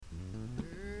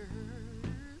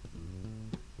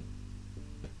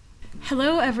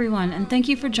Hello, everyone, and thank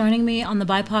you for joining me on the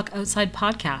BIPOC Outside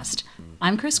podcast.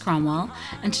 I'm Chris Cromwell,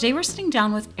 and today we're sitting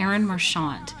down with Aaron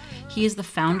Marchant. He is the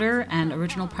founder and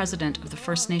original president of the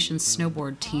First Nations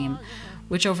snowboard team,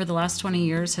 which over the last 20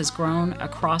 years has grown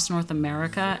across North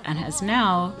America and has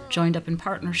now joined up in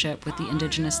partnership with the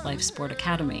Indigenous Life Sport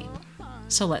Academy.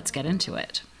 So let's get into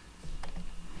it.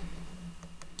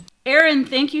 Aaron,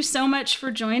 thank you so much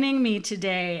for joining me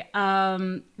today.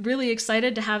 Really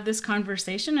excited to have this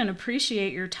conversation and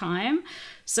appreciate your time.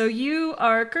 So you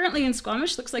are currently in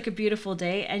Squamish, looks like a beautiful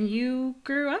day, and you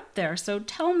grew up there. So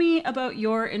tell me about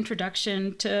your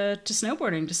introduction to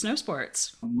snowboarding, to snow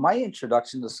sports. My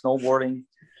introduction to snowboarding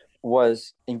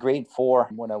was in grade 4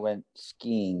 when I went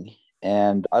skiing.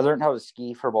 And I learned how to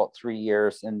ski for about 3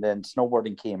 years, and then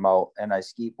snowboarding came out and I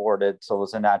skateboarded. So it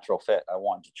was a natural fit. I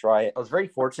wanted to try it. I was very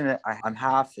fortunate. I'm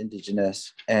half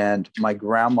Indigenous, and my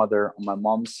grandmother on my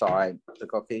mom's side, the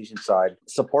Caucasian side,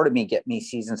 supported me, get me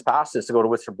season's passes to go to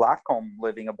Whistler Blackcomb,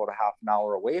 living about a half an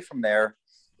hour away from there.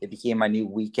 It became my new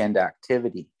weekend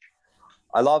activity.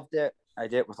 I loved it. I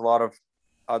did it with a lot of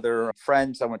other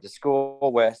friends I went to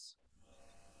school with.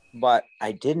 But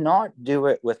I did not do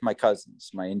it with my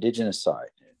cousins, my Indigenous side,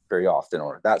 very often,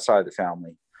 or that side of the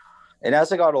family. And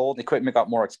as I got old, equipment got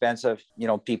more expensive. You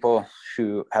know, people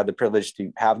who had the privilege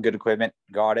to have good equipment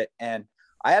got it. And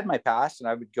I had my pass, and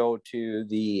I would go to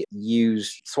the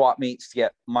used swap meets to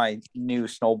get my new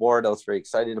snowboard. I was very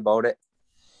excited about it.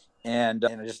 And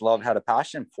I just loved, had a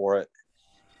passion for it.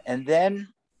 And then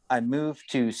I moved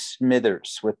to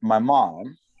Smithers with my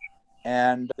mom.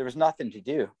 And there was nothing to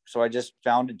do. So I just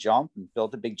found a jump and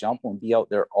built a big jump and be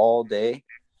out there all day.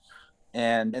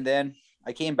 And then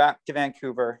I came back to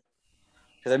Vancouver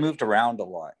because I moved around a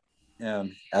lot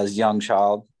as a young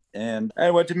child. And I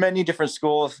went to many different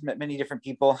schools, met many different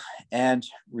people, and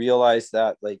realized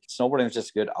that like snowboarding was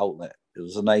just a good outlet. It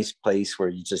was a nice place where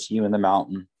you in the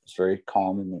mountain. It's very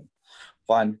calming and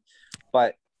fun.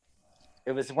 But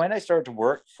it was when I started to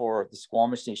work for the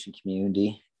Squamish Nation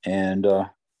community, and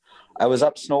I was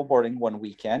up snowboarding one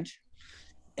weekend,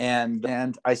 and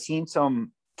I seen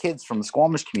some kids from the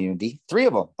Squamish community, 3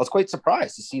 of them. I was quite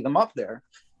surprised to see them up there.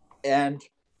 And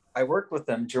I worked with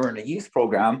them during a youth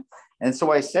program. And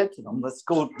so I said to them, let's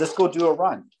go do a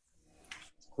run.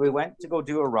 We went to go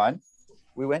do a run.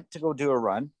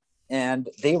 And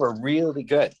they were really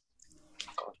good.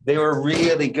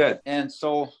 And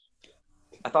so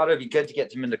I thought it'd be good to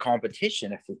get them into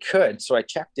competition if we could. So I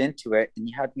checked into it, and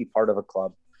you had to be part of a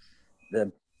club. The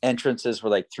entrances were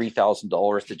like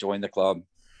 $3,000 to join the club,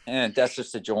 and that's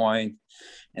just to join.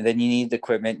 And then you need the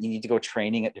equipment, you need to go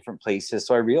training at different places.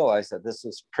 So I realized that this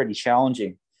was pretty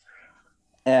challenging.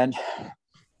 And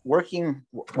working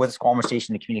with Squamish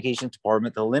Nation, the communications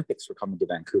department, the Olympics were coming to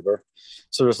Vancouver.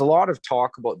 So there's a lot of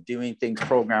talk about doing things,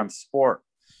 program sport.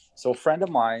 So a friend of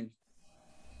mine,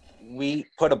 we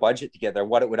put a budget together,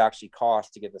 what it would actually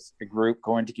cost to get a group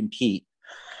going to compete.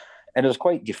 And it was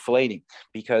quite deflating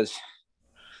because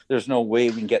there's no way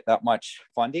we can get that much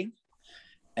funding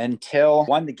until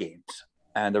won the games.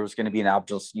 And there was going to be an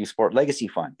Aboriginal Youth Sport Legacy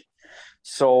Fund.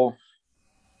 So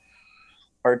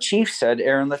our chief said,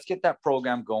 Aaron, let's get that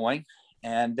program going.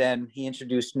 And then he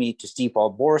introduced me to Steve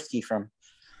Alborski from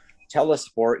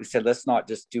Telesport. He said, let's not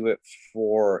just do it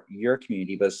for your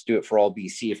community, but let's do it for all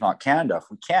BC, if not Canada,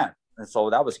 if we can. And so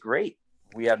that was great.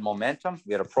 We had momentum.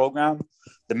 We had a program.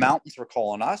 The mountains were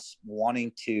calling us,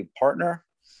 wanting to partner.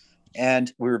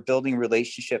 And we were building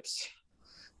relationships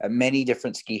at many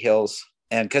different ski hills.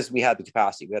 And because we had the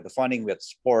capacity, we had the funding, we had the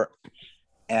support,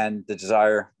 and the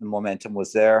desire, the momentum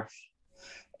was there.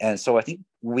 And so I think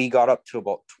we got up to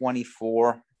about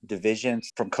 24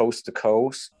 divisions from coast to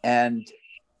coast. And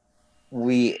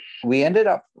we ended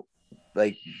up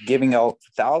like giving out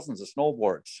thousands of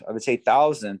snowboards. I would say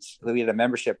thousands. We had a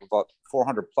membership of about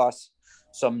 400 plus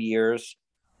some years,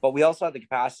 but we also had the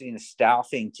capacity and the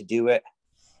staffing to do it.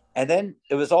 And then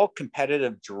it was all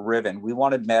competitive driven. We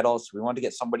wanted medals. We wanted to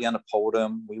get somebody on the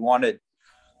podium. We wanted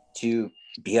to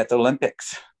be at the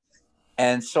Olympics.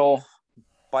 And so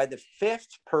by the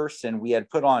 5th person we had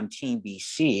put on Team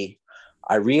BC,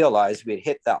 I realized we had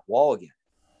hit that wall again.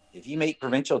 If you make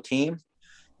provincial team,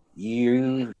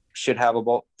 you should have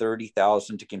about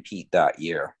 30,000 to compete that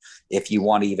year if you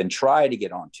want to even try to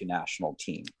get onto national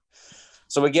team.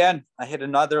 So again, I hit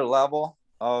another level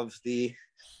of the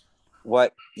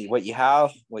what you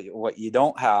have, what you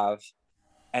don't have,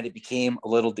 and it became a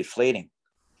little deflating.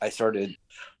 I started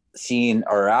seeing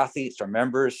our athletes, our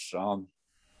members,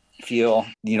 feel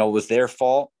it was their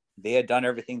fault. They had done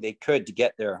everything they could to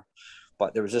get there,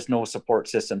 but there was just no support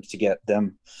systems to get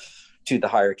them to the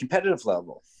higher competitive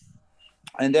level.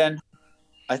 And then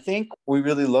I think we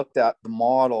really looked at the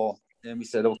model and we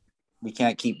said, oh, we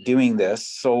can't keep doing this.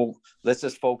 So let's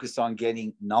just focus on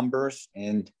getting numbers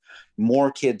and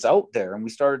more kids out there. And we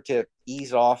started to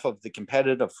ease off of the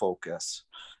competitive focus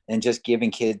and just giving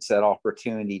kids that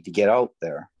opportunity to get out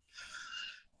there.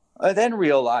 And then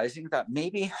realizing that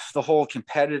maybe the whole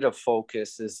competitive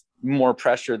focus is more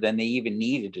pressure than they even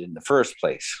needed in the first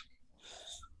place.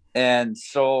 And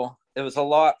so it was a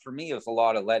lot for me. It was a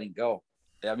lot of letting go.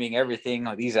 I mean, everything,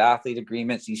 these athlete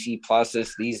agreements, these C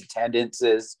pluses, these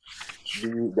attendances,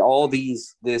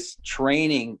 this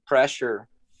training pressure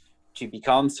to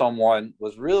become someone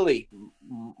was really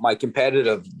my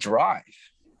competitive drive.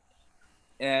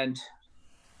 And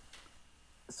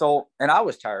so, and I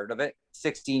was tired of it.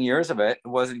 16 years of it. It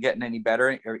wasn't getting any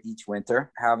better each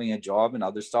winter, having a job and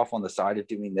other stuff on the side of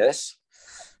doing this.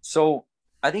 So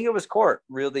I think it was court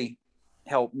really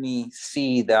helped me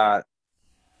see that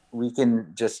we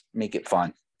can just make it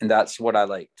fun. And that's what I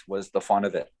liked, was the fun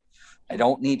of it. I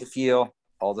don't need to feel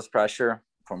all this pressure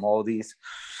from all these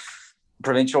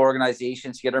provincial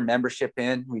organizations to get our membership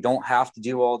in. We don't have to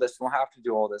do all this. We don't have to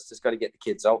do all this. Just got to get the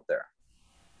kids out there.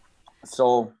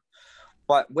 So,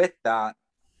 but with that,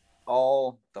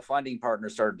 all the funding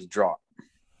partners started to drop.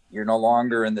 You're no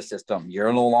longer in the system.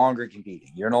 You're no longer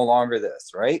competing. You're no longer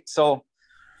this, right? So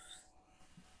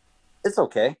it's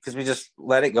okay because we just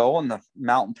let it go. And the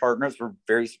mountain partners were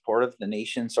very supportive. The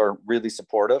nations are really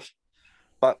supportive.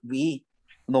 But we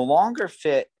no longer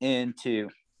fit into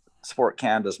Sport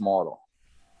Canada's model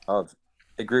of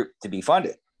a group to be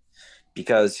funded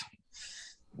because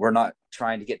we're not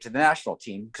trying to get to the national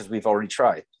team because we've already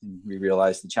tried. And we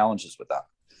realize the challenges with that.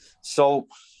 So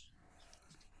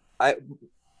I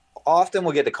often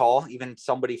will get a call, even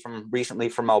somebody from recently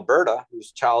from Alberta,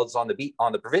 whose child's on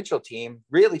the provincial team,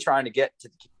 really trying to get to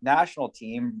the national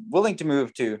team, willing to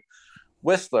move to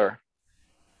Whistler.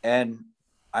 And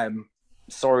I'm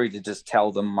sorry to just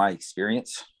tell them my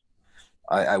experience.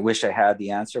 I wish I had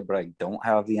the answer, but I don't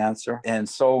have the answer. And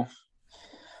so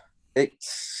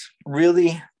it's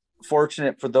really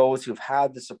fortunate for those who've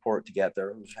had the support to get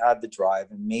there, who've had the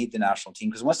drive and made the national team.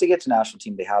 Because once they get to national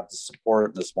team, they have the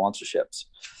support and the sponsorships,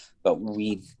 but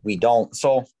we don't.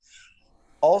 So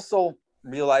also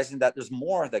realizing that there's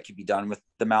more that could be done with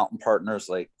the mountain partners,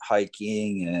 like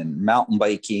hiking and mountain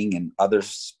biking and other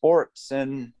sports.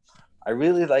 And I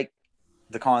really like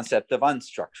the concept of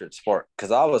unstructured sport because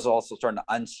I was also starting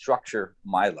to unstructure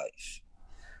my life.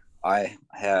 I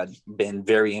had been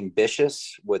very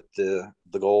ambitious with the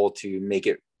goal to make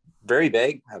it very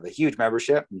big, have a huge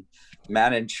membership, and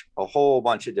manage a whole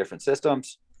bunch of different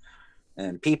systems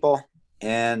and people.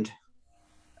 And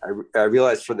I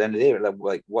realized for the end of the day,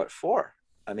 like, what for?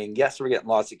 I mean, yes, we're getting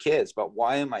lots of kids, but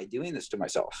why am I doing this to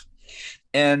myself?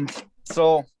 And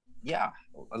so, yeah,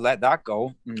 I let that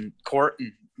go. And Court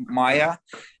and Maya.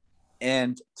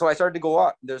 And so I started to go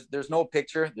up. There's no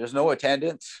picture, there's no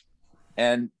attendance.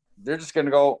 And they're just going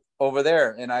to go over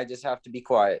there. And I just have to be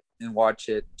quiet and watch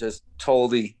it just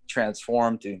totally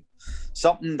transform to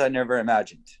something that I never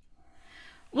imagined.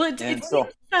 Well, it seems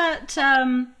that,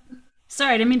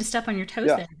 sorry, I didn't mean to step on your toes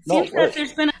there. It seems that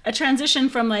there's been a transition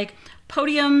from like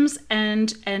podiums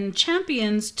and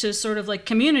champions to sort of like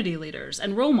community leaders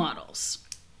and role models.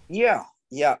 Yeah.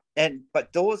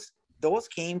 But those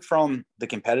came from the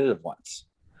competitive ones.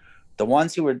 The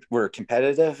ones who were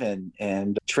competitive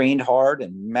and trained hard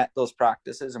and met those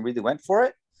practices and really went for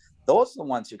it, those are the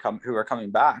ones who are coming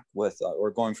back with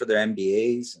or going for their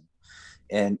MBAs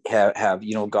and have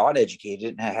got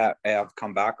educated and have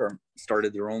come back or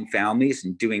started their own families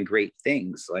and doing great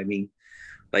things. I mean,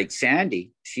 like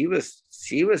Sandy, she was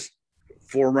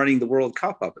for running the World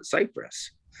Cup up at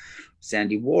Cyprus.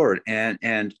 Sandy Ward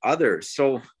and others.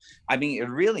 So, I mean, it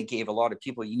really gave a lot of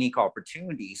people unique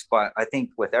opportunities, but I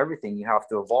think with everything, you have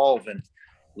to evolve and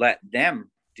let them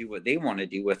do what they want to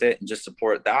do with it and just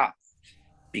support that.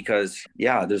 Because,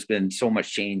 yeah, there's been so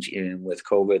much change in with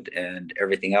COVID and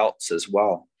everything else as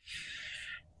well.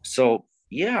 So,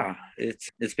 yeah,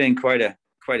 it's been quite a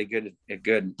good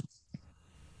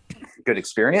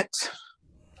experience.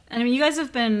 And I mean, you guys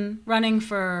have been running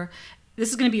this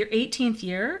is going to be your 18th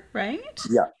year, right?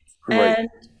 Yeah. Right. And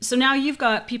so now you've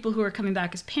got people who are coming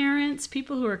back as parents,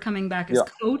 people who are coming back as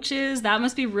coaches. That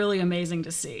must be really amazing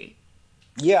to see.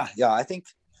 Yeah. I think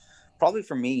probably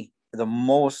for me, the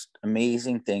most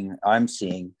amazing thing I'm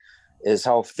seeing is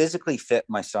how physically fit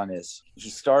my son is. He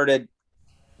started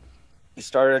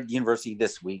university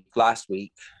last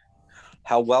week,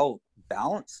 how well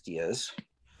balanced he is.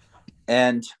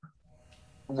 And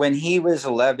when he was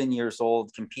 11 years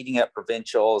old, competing at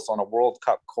provincials on a World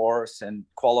Cup course and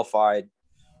qualified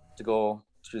to go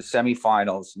to the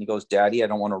semifinals, and he goes, "Daddy, I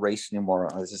don't want to race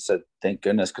anymore." I just said, "Thank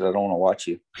goodness, because I don't want to watch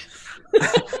you."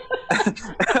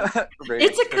 Right?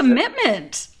 It's a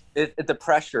commitment. The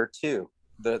pressure too,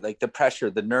 the pressure,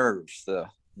 the nerves,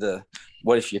 the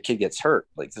what if your kid gets hurt?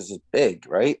 Like, this is big,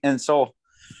 right? And so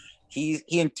he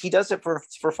does it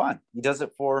for fun. He does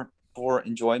it for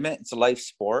enjoyment. It's a life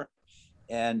sport,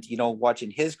 and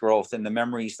watching his growth and the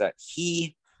memories that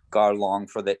he got along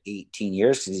for the 18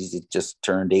 years, because he's just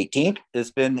turned 18.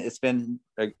 It's been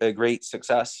a great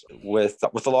success with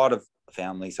a lot of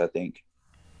families, I think.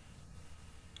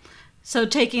 So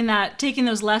taking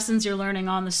those lessons you're learning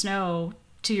on the snow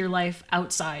to your life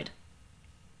outside.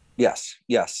 Yes.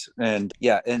 And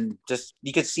yeah, and just,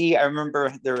 you could see, I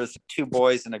remember there was two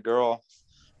boys and a girl.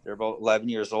 They're about 11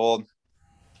 years old.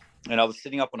 And I was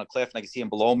sitting up on a cliff, and I could see him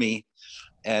below me.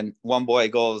 And one boy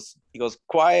goes,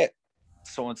 "Quiet,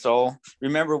 so-and-so.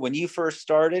 Remember when you first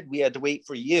started, we had to wait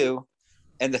for you."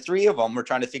 And the three of them were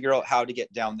trying to figure out how to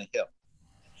get down the hill.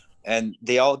 And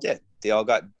they all did. They all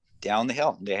got down the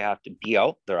hill. They have to be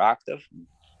out. They're active, and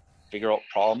figure out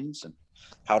problems and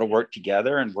how to work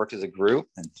together and work as a group.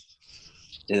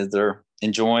 And they're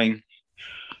enjoying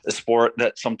a sport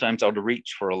that's sometimes out of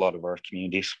reach for a lot of our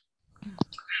communities.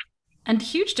 And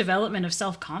huge development of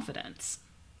self-confidence.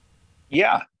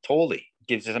 Yeah, totally.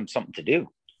 Gives them something to do,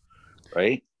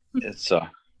 right? It's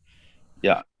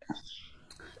yeah.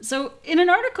 So in an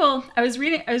article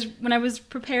when I was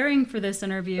preparing for this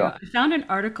interview, Yeah. I found an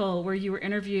article where you were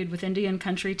interviewed with Indian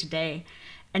Country Today.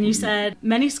 And you Mhm. said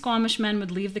many Squamish men would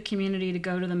leave the community to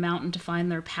go to the mountain to find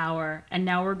their power, and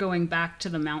now we're going back to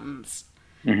the mountains.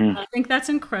 Mhm. I think that's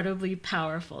incredibly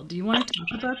powerful. Do you want to talk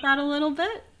about that a little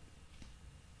bit?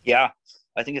 Yeah,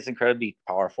 I think it's incredibly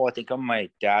powerful. I think on my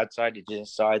dad's side,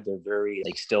 his side, they're very,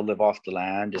 like, still live off the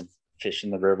land and fish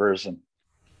in the rivers, and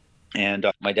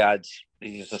my dad's,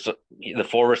 the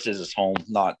forest is his home,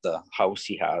 not the house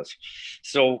he has.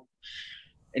 So,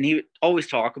 and he would always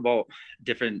talk about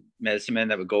different medicine men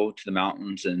that would go to the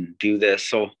mountains and do this.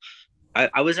 So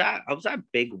I was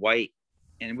at Big White,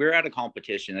 and we were at a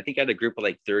competition. I think I had a group of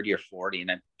like 30 or 40,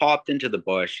 and I popped into the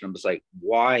bush, and I was like,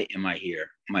 "Why am I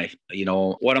here?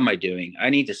 What am I doing? I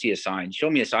need to see a sign. Show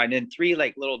me a sign." And three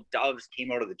like little doves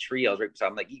came out of the tree. I was right beside.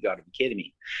 I'm like, "You got to be kidding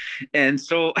me!" And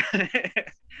so,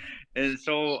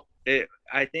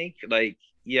 I think, like,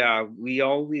 yeah, we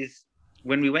always,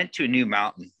 when we went to a new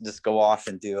mountain, just go off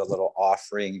and do a little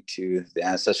offering to the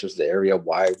ancestors of the area,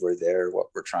 why we're there, what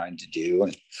we're trying to do,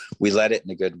 and we led it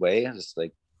in a good way, just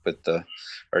like with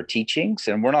our teachings.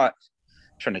 And we're not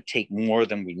trying to take more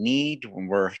than we need, when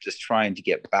we're just trying to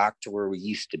get back to where we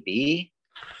used to be,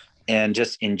 and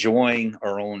just enjoying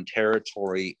our own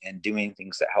territory and doing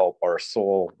things that help our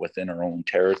soul within our own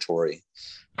territory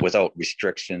without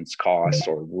restrictions, costs,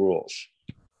 or rules.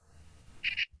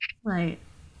 Right.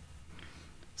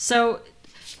 So,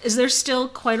 is there still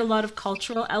quite a lot of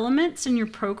cultural elements in your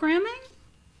programming?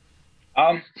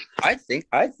 I think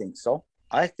so.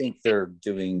 I think they're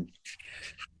doing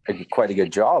quite a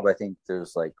good job. I think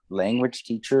there's like language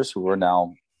teachers who are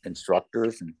now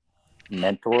instructors and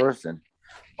mentors, and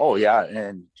oh yeah,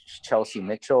 and Chelsea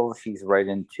Mitchell, she's right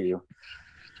into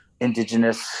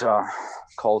Indigenous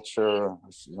culture,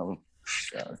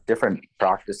 different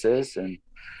practices, and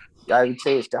I would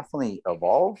say it's definitely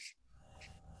evolved.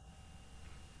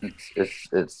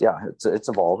 It's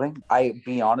evolving. I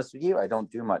be honest with you, I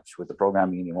don't do much with the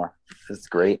programming anymore. It's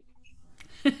great.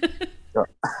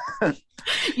 Yeah.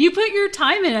 You put your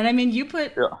time in, and I mean, you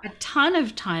put Yeah. a ton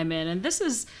of time in, and this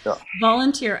is Yeah.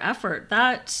 volunteer effort.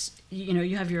 That,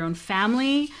 you have your own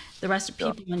family, the rest of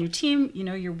Yeah. people on your team,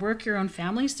 your work, your own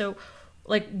family. So,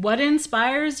 like, what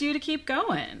inspires you to keep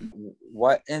going?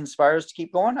 What inspires to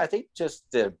keep going? I think just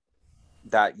that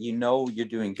you're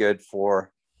doing good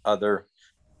for other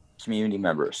community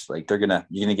members. Like, you're gonna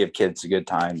give kids a good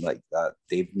time like that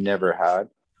they've never had.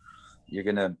 You're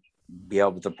gonna be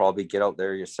able to probably get out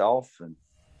there yourself and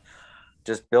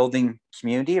just building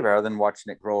community rather than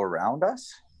watching it grow around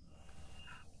us.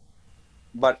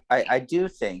 But I do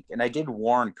think, and I did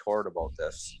warn Cord about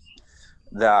this,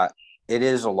 that it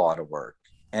is a lot of work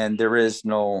and there is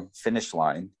no finish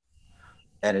line,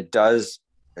 and it is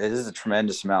a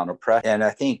tremendous amount of press. And I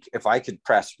think if I could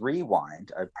press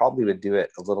rewind, I probably would do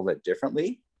it a little bit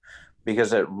differently,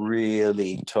 because it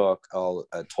really took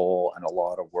a toll and a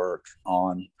lot of work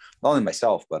on not only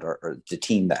myself, but the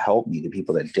team that helped me, the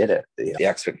people that did it. The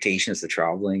expectations, the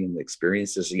traveling, and the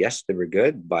experiences, yes, they were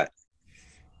good, but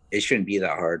it shouldn't be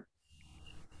that hard.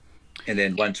 And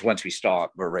then once we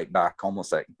stop, we're right back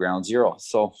almost at ground zero.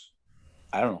 So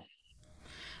I don't know.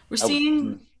 We're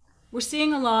seeing We're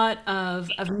seeing a lot of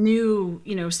new,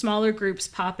 smaller groups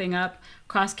popping up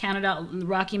across Canada, in the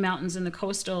Rocky Mountains and the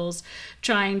coastals,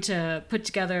 trying to put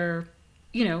together,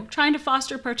 trying to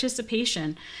foster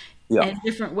participation Yeah. in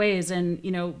different ways. And,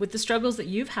 with the struggles that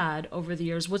you've had over the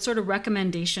years, what sort of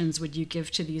recommendations would you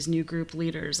give to these new group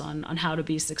leaders on how to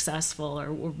be successful,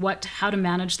 or how to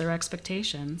manage their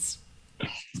expectations?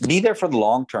 Be there for the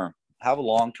long term. Have a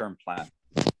long term plan.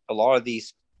 A lot of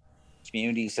these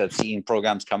communities have seen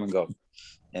programs come and go,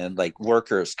 and like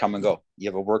workers come and go. You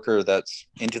have a worker that's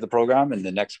into the program and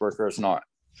the next worker is not.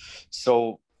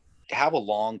 So have a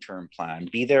long term plan.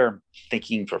 Be there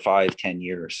thinking for 5-10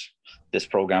 years. This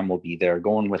program will be there,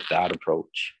 going with that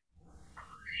approach.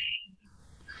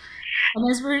 And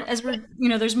as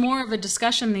we're there's more of a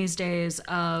discussion these days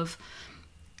of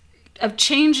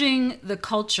changing the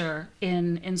culture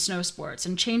in snow sports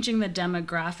and changing the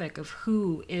demographic of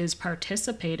who is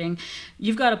participating.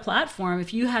 You've got a platform.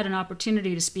 If you had an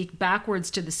opportunity to speak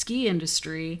backwards to the ski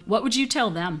industry, what would you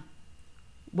tell them?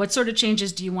 What sort of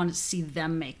changes do you want to see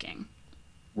them making?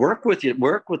 Work with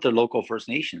the local First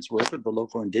Nations, work with the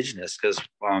local Indigenous, because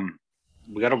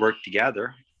we got to work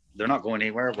together. They're not going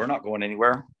anywhere. We're not going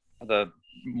anywhere. The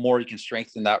more you can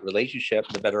strengthen that relationship,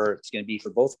 the better it's going to be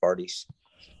for both parties.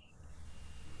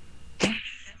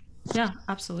 Yeah,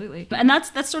 absolutely. And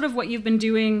that's sort of what you've been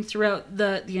doing throughout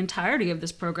the entirety of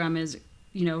this program is,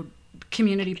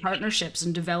 community partnerships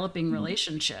and developing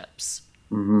relationships.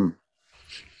 Mm-hmm.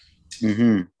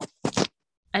 Mm-hmm.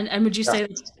 And would you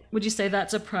say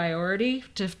that's a priority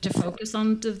to focus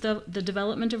on the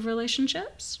development of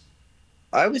relationships?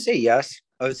 I would say yes.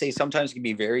 I would say sometimes it can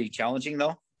be very challenging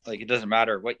though. Like it doesn't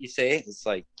matter what you say. It's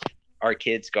like our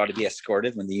kids got to be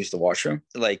escorted when they use the washroom.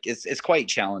 Like it's quite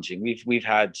challenging. We've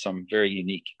had some very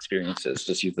unique experiences,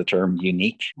 just use the term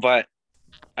unique. But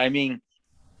I mean,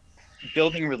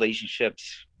 building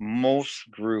relationships,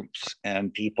 most groups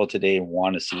and people today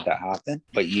want to see that happen,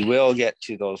 but you will get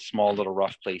to those small little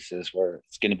rough places where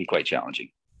it's going to be quite challenging.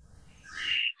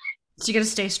 So you got to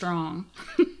stay strong.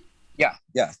 Yeah,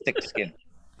 thick skin.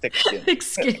 Thick skin. Thick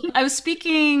skin. I was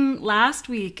speaking last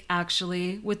week,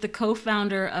 actually, with the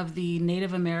co-founder of the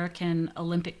Native American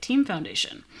Olympic Team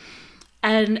Foundation,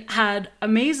 and had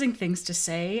amazing things to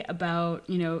say about,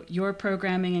 your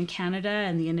programming in Canada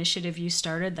and the initiative you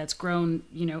started that's grown,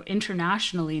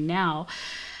 internationally now.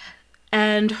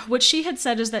 And what she had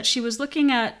said is that she was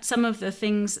looking at some of the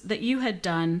things that you had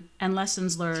done and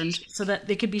lessons learned so that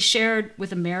they could be shared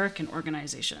with American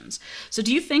organizations. So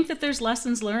do you think that there's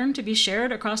lessons learned to be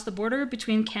shared across the border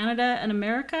between Canada and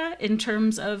America in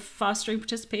terms of fostering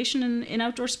participation in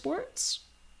outdoor sports?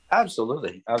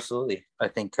 Absolutely. I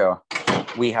think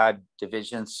we had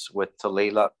divisions with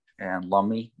Tulalip and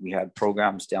Lummi. We had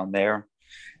programs down there,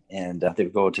 and they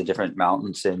would go to different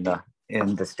mountains in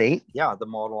the state. Yeah, the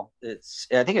model. It's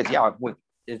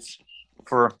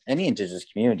for any Indigenous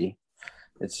community.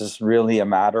 It's just really a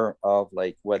matter of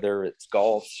like whether it's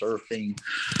golf, surfing,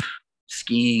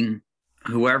 skiing,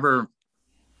 whoever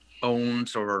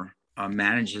owns or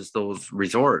manages those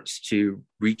resorts, to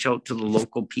reach out to the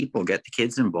local people, get the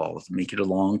kids involved, make it a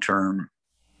long-term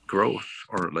growth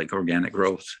or like organic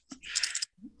growth.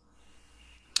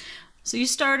 So you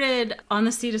started on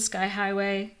the Sea to Sky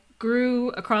Highway, grew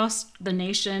across the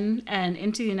nation and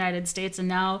into the United States, and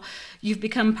now you've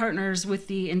become partners with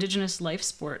the Indigenous Life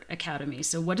Sport Academy.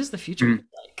 So what does the future look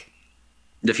like?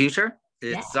 The future?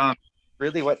 It's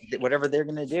really whatever they're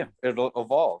going to do. It'll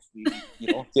evolve. We,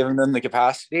 giving them the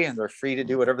capacity, and they're free to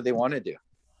do whatever they want to do.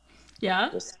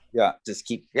 Yeah. Just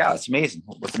keep. Yeah, it's amazing.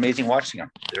 It's amazing watching them.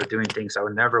 They're doing things I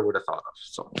never would have thought of.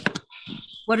 So,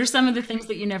 what are some of the things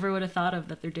that you never would have thought of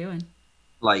that they're doing?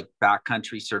 Like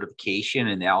backcountry certification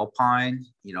in Alpine.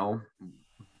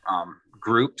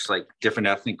 Groups like different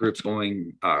ethnic groups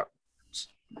going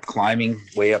climbing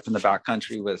way up in the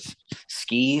backcountry with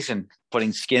skis and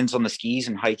putting skins on the skis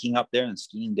and hiking up there and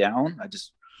skiing down. I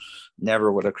just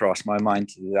never would have crossed my mind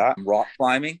to do that. Rock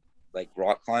climbing, like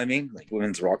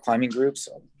women's rock climbing groups.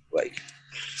 So, like,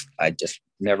 I just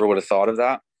never would have thought of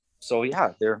that. So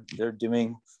yeah, they're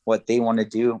doing what they want to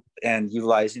do and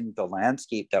utilizing the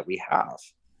landscape that we have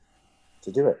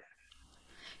to do it.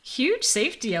 Huge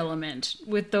safety element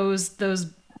with those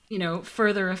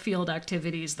further afield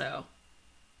activities though.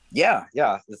 Yeah,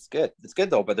 it's good. It's good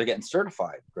though, but they're getting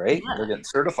certified, right? Yeah. They're getting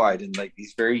certified in like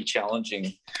these very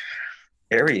challenging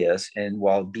areas, and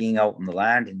while being out on the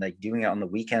land and like doing it on the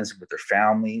weekends with their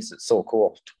families, it's so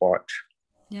cool to watch.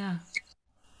 Yeah,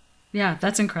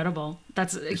 that's incredible.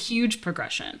 That's a huge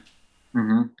progression.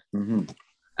 Mm-hmm. Mm-hmm.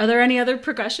 Are there any other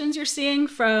progressions you're seeing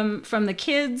from the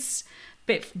kids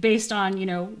based on, you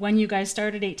know, when you guys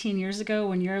started 18 years ago,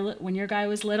 when your guy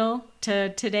was little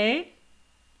to today?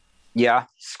 Yeah,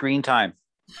 screen time.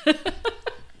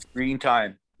 Screen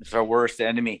time is our worst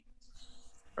enemy,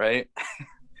 right?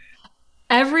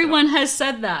 Everyone has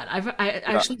said that. Yeah.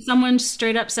 Actually, someone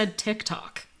straight up said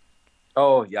TikTok.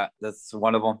 Oh yeah, that's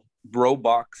one of them.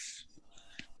 Roblox,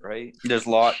 right? We have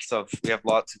lots of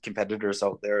competitors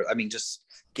out there. I mean, just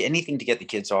anything to get the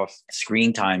kids off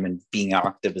screen time and being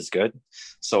active is good.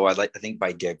 So I think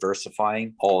by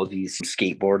diversifying all of these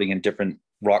skateboarding and different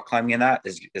rock climbing and that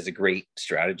is a great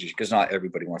strategy, because not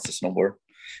everybody wants to snowboard,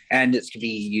 and it can be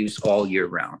used all year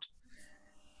round.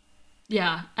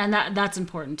 Yeah, and that's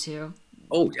important too.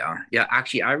 Oh yeah, yeah.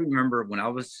 Actually, I remember when I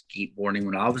was skateboarding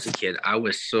when I was a kid. I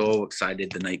was so excited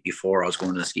the night before I was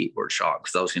going to the skateboard shop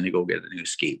because I was going to go get a new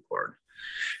skateboard,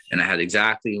 and I had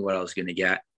exactly what I was going to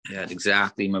get. I had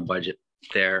exactly my budget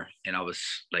there, and I was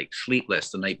like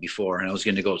sleepless the night before, and I was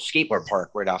going to go skateboard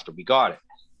park right after we got it.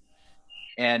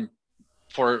 And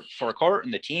for Court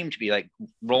and the team to be like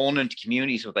rolling into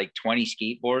communities with like 20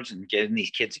 skateboards and getting these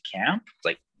kids a camp, it's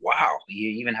like, wow,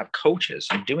 you even have coaches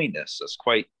and doing this. That's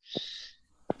quite.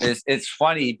 It's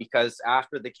funny because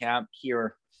after the camp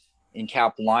here in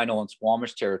Cap Lionel and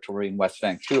Squamish territory in West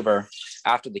Vancouver,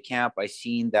 after the camp, I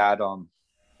seen a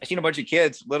bunch of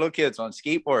kids, little kids on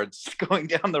skateboards going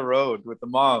down the road with the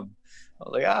mom. I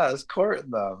was like, it's Court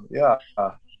and them. Yeah,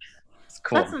 it's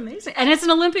cool. That's amazing, and it's an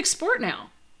Olympic sport now.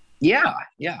 Yeah,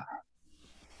 yeah,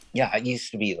 yeah. It used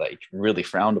to be like really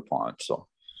frowned upon. So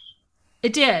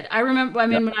It did. I remember. I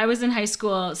mean, yeah, when I was in high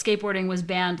school, skateboarding was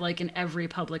banned like in every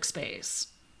public space.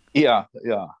 yeah,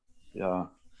 yeah, yeah.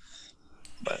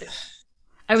 But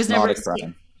I was it's never not a a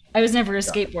crime. I was never a Yeah,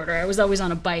 skateboarder. I was always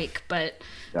on a bike, but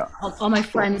yeah, all my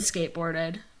friends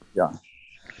skateboarded. yeah.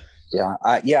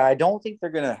 Yeah, I don't think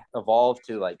they're gonna evolve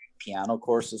to like piano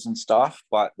courses and stuff,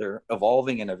 but they're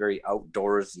evolving in a very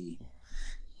outdoorsy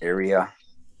area.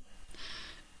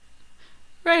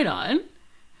 Right on.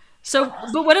 So,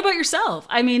 but what about yourself?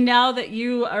 I mean, now that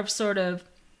you are sort of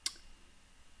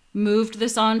moved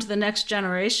this on to the next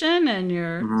generation and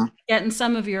you're Mhm. getting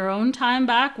some of your own time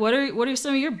back, what are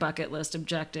some of your bucket list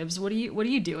objectives? What are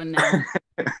you doing now?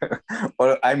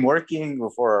 Well, I'm working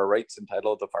for a rights and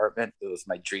title department. It was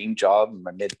my dream job in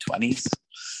my mid 20s,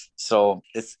 so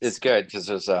it's good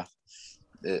because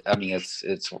I mean, it's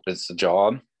a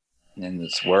job and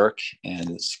it's work and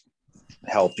it's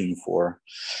helping for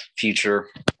future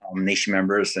nation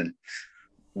members and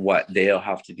what they'll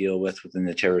have to deal with within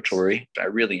the territory. I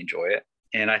really enjoy it.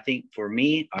 And I think for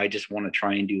me, I just want to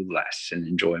try and do less and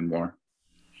enjoy more.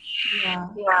 Yeah,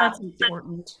 that's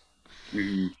important.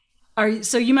 Mhm.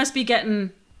 So you must be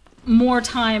getting more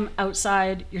time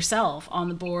outside yourself on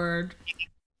the board.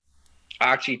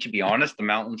 Actually, to be honest, the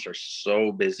mountains are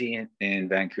so busy in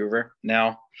Vancouver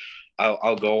now.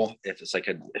 I'll go if it's like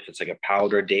a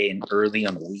powder day and early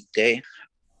on a weekday.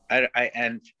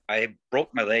 I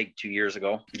broke my leg 2 years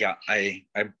ago. Yeah, I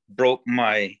broke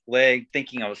my leg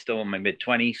thinking I was still in my mid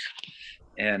 20s,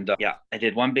 and yeah, I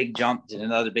did one big jump, did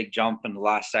another big jump, and the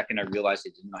last second I realized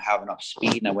I didn't have enough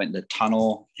speed, and I went in the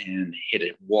tunnel and hit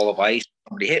a wall of ice.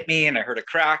 Somebody hit me, and I heard a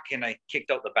crack, and I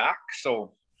kicked out the back.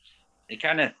 So it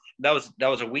kind of that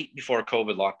was a week before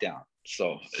COVID lockdown.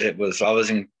 So I was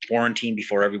in quarantine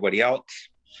before everybody else.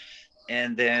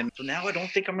 And then so now I don't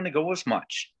think I'm going to go as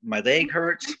much. My leg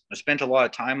hurts. I spent a lot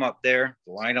of time up there.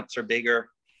 The lineups are bigger.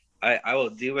 I will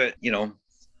do it,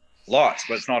 lots,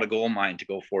 but it's not a goal of mine to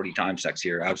go 40 times next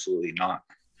year. Absolutely not.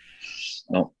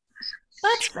 No.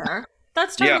 That's fair.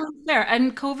 That's Yeah. totally fair.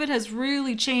 And COVID has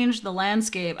really changed the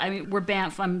landscape. I mean, we're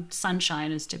Banff.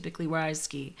 Sunshine is typically where I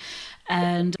ski.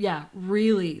 And yeah,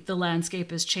 really, the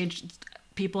landscape has changed.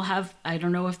 People have, I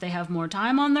don't know if they have more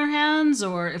time on their hands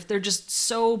or if they're just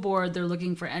so bored, they're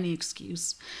looking for any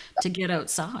excuse to get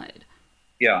outside.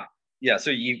 Yeah. Yeah. So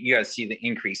you guys see the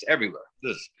increase everywhere.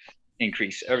 This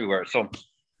increase everywhere. So,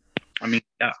 I mean,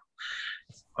 yeah.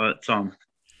 It's,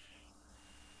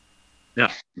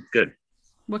 yeah, it's good.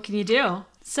 What can you do?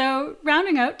 So,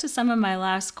 rounding out to some of my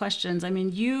last questions, I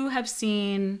mean, you have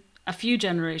seen a few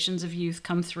generations of youth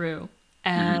come through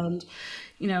Mhm. and,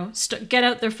 get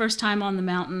out their first time on the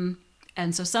mountain.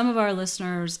 And so, some of our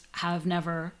listeners have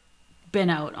never been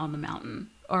out on the mountain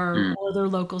Mm. or their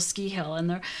local ski hill. And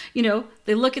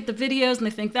they look at the videos and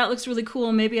they think that looks really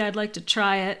cool. Maybe I'd like to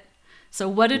try it. So,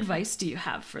 what advice do you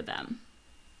have for them?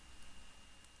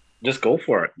 Just go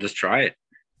for it. Just try it.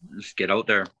 Just get out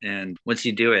there. And once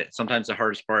you do it, sometimes the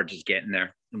hardest part is just getting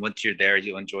there. And once you're there,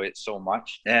 you'll enjoy it so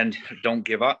much. And don't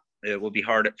give up. It will be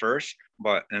hard at first,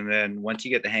 and then once you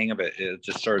get the hang of it, it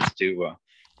just starts to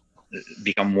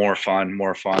become more fun,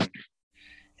 more fun.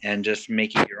 and just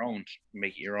make it your own,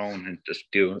 and just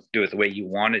do it the way you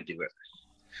want to do it.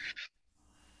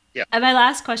 Yeah. And my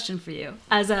last question for you,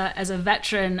 as a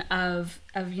veteran of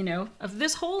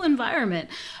this whole environment,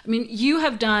 I mean, you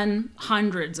have done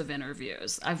hundreds of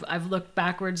interviews. I've looked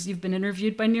backwards. You've been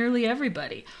interviewed by nearly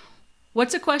everybody.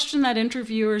 What's a question that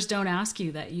interviewers don't ask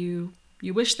you that you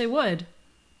wish they would?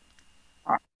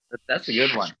 That's a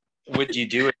good one. Would you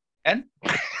do it again?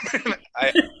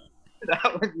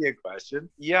 That would be a question.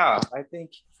 Yeah, I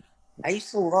think I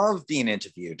used to love being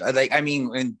interviewed.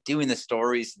 And doing the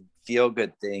stories and feel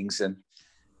good things. And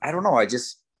I don't know,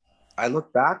 I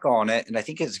look back on it and I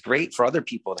think it's great for other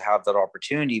people to have that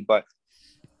opportunity. But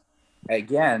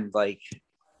again, like,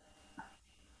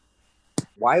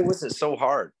 why was it so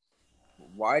hard?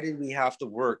 Why did we have to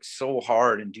work so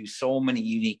hard and do so many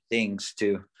unique things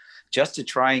to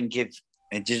try and give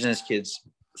Indigenous kids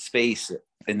space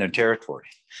in their territory?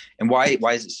 And why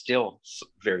is it still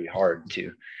very hard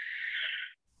to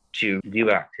do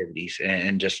activities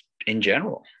and just in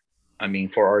general? I mean,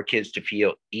 for our kids to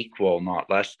feel equal, not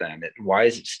less than it. Why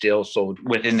is it still so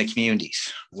within the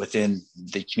communities?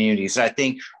 I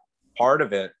think part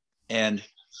of it, and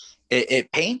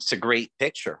it paints a great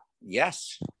picture.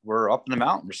 Yes, we're up in the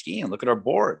mountain, we're skiing, look at our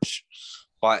boards.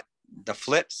 But the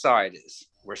flip side is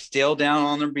we're still down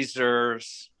on the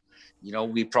reserves.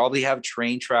 We probably have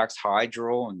train tracks,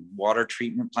 hydro and water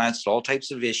treatment plants, all types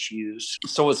of issues.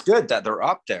 So it's good that they're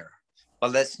up there,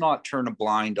 but let's not turn a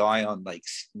blind eye on like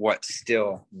what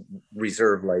still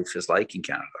reserve life is like in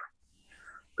Canada,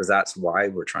 because that's why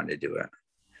we're trying to do it.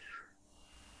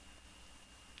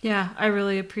 Yeah, I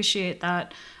really appreciate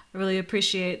that. I really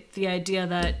appreciate the idea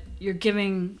that you're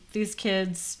giving these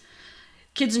kids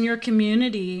in your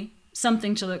community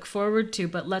something to look forward to,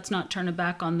 but let's not turn it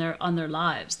back on their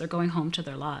lives. They're going home to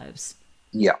their lives.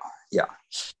 Yeah.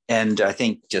 And I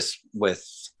think just with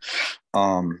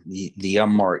the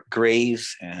unmarked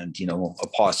graves and a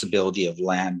possibility of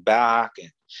land back,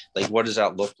 and like, what does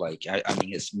that look like? I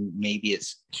mean, it's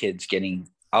kids getting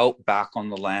out back on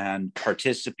the land,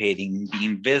 participating,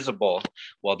 being visible,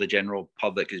 while the general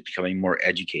public is becoming more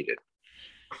educated.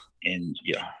 And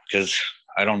because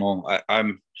I don't know,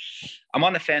 I'm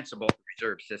on the fence about the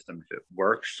reserve system, if it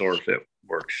works or if it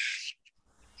works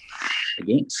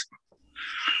against.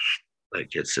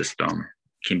 Like, it's just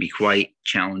can be quite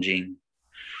challenging,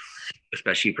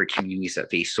 especially for communities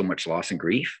that face so much loss and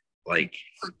grief. Like,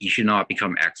 you should not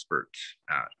become experts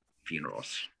at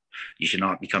funerals. You should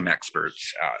not become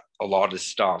experts at a lot of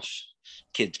stuff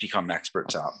kids become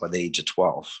experts at by the age of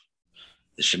 12.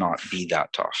 It should not be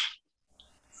that tough.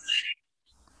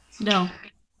 No,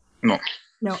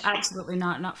 absolutely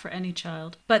not. Not for any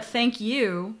child. But thank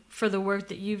you for the work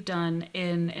that you've done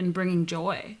in bringing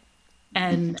joy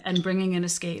and bringing an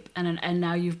escape. And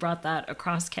now you've brought that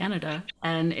across Canada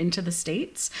and into the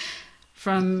States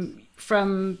from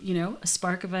a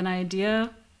spark of an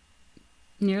idea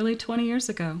nearly 20 years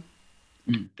ago.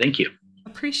 Thank you.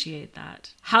 Appreciate that.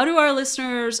 How do our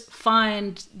listeners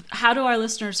find the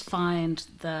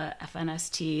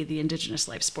FNST, the Indigenous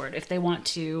Life Sport? If they want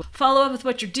to follow up with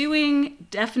what you're doing,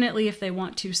 definitely if they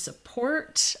want to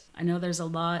support. I know there's a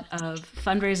lot of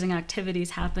fundraising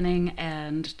activities happening,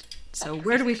 and so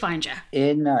where do we find you?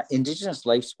 In Indigenous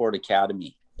Life Sport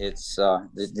Academy. It's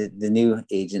the new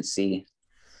agency.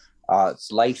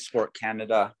 It's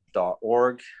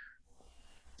lifesportcanada.org.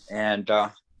 And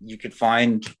you could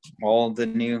find all the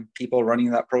new people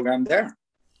running that program there.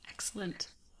 Excellent.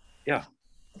 Yeah.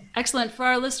 Excellent. For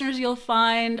our listeners, you'll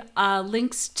find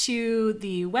links to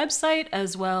the website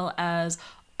as well as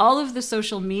all of the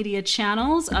social media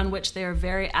channels on which they are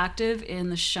very active in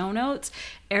the show notes.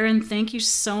 Aaron, thank you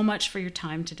so much for your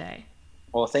time today.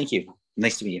 Well, thank you.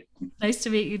 Nice to meet you. Nice to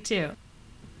meet you too.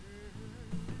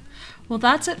 Well,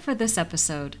 that's it for this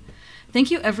episode. Thank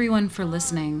you everyone for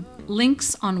listening.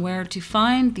 Links on where to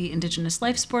find the Indigenous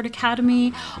Life Sport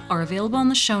Academy are available in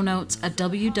the show notes at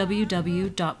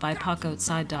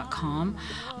www.bipocoutside.com.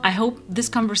 I hope this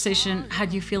conversation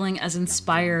had you feeling as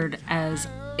inspired as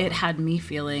it had me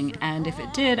feeling, and if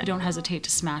it did, don't hesitate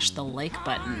to smash the like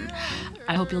button.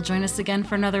 I hope you'll join us again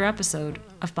for another episode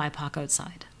of BIPOC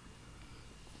Outside.